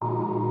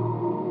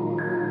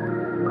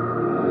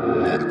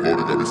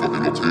got me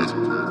fucking up tears.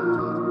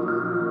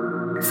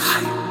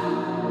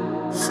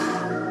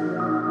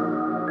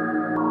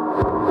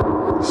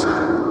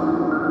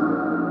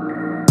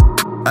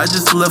 I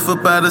just left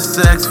up out of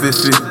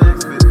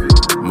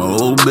Saks5th. My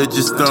old bitch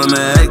is starting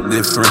to act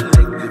different.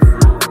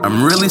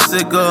 I'm really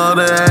sick of all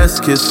the ass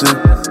kissing.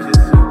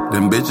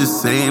 Them bitches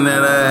saying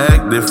that I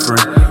act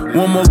different.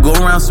 One more go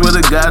round, swear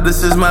to God,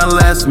 this is my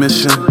last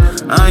mission.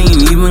 I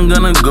ain't even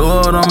gonna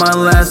go out on my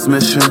last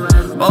mission.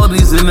 All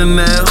these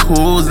internet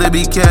hoes, they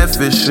be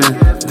catfishing.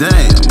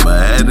 Damn, I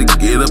had to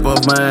get up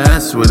off my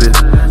ass with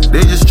it.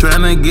 They just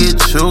tryna get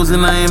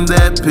chosen, I am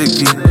that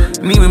picky.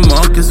 Neiman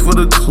Marcus for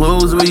the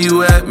clothes, where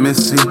you at,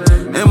 Missy?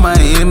 In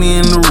Miami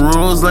in the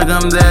rules, like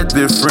I'm that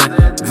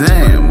different.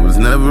 Damn, was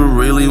never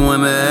really one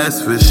to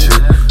ask for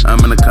shit.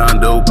 I'm in a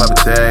condo, poppin'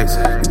 tags.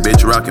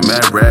 Bitch rockin'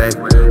 mad rag.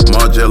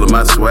 Margell of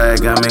my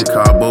swag, I'm in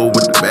Cabo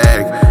with the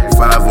bag.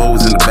 5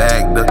 O's in the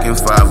bag, ducking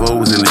 5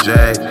 O's in the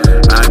jag.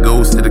 I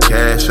goes to the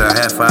cash, I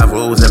had 5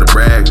 O's at a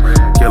brag.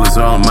 Killers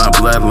on my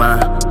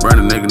bloodline, burn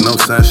a nigga, no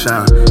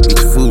sunshine. Eat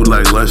your food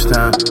like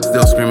lunchtime,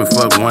 still screaming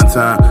fuck one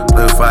time.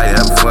 Play with fire,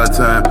 have a fun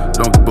time,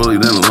 don't get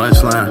bullied in the lunch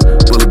line.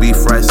 Bully be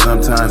fried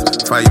sometimes,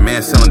 fight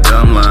man selling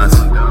dumb lines.